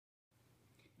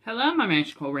Hello my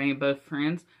magical rainbow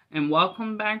friends, and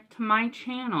welcome back to my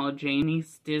channel,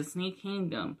 Jamie's Disney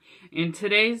Kingdom. In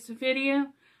today's video,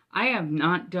 I have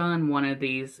not done one of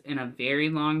these in a very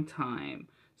long time.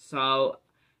 And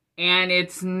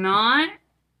it's not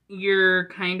your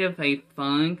kind of a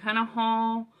fun kind of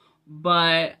haul,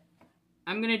 but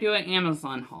I'm going to do an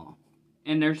Amazon haul.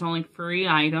 And there's only 3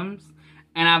 items,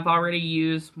 and I've already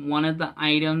used one of the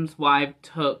items. Well, I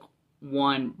took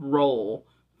one roll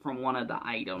from one of the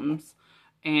items,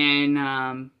 and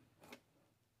I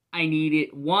needed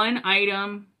one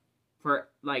item for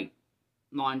like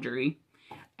laundry,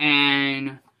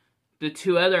 and the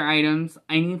 2 other items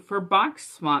I need for box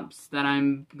swaps that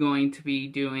I'm going to be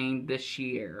doing this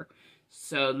year.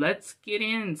 So let's get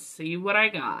in and see what I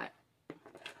got.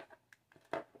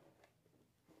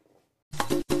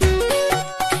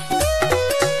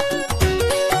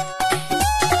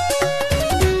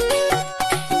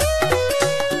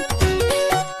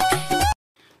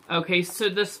 Okay, so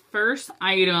this first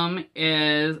item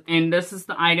is, and this is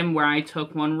the item where I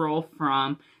took one roll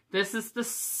from. This is the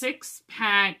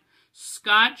 6-pack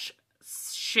Scotch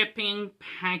shipping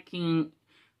packing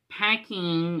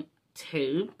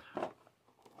tape.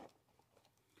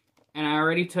 And I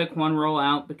already took one roll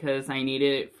out because I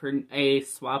needed it for a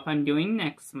swap I'm doing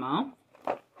next month.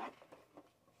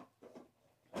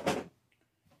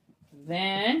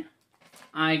 Then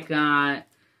I got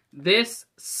this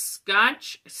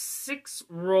Scotch 6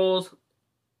 rolls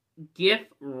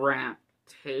gift wrap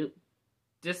tape.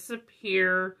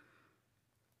 Disappear.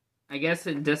 I guess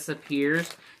it disappears.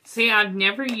 See, I've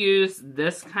never used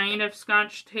this kind of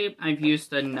Scotch tape. I've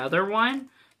used another one.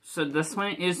 So this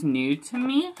one is new to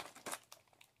me.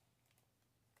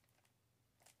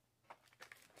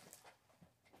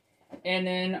 And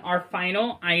then our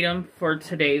final item for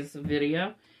today's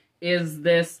video is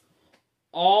this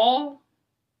all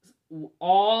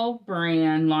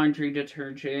brand laundry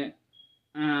detergent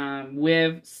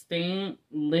with stain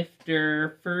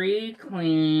lifter, free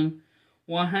clean,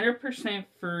 100%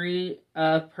 free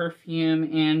of perfume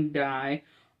and dye,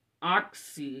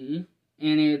 oxy,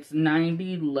 and it's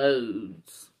 90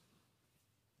 loads.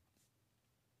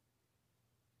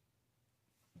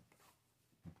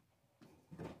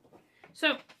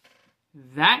 So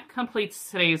that completes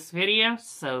today's video,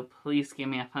 so please give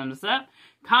me a thumbs up,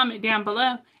 comment down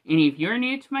below, and if you're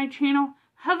new to my channel,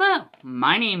 hello,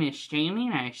 my name is Jamie,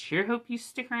 and I sure hope you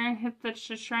stick around and hit the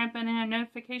subscribe button and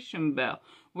notification bell,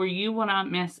 where you will not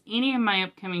miss any of my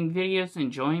upcoming videos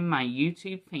and join my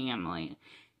YouTube family.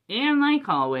 And like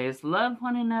always, love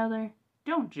one another,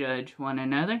 don't judge one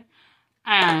another,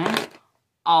 and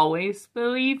always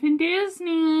believe in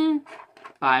Disney.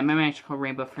 Bye, my magical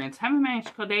rainbow friends. Have a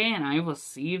magical day, and I will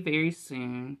see you very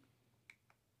soon.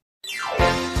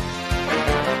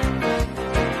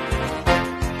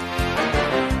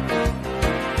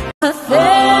 A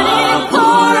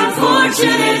poor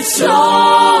unfortunate soul.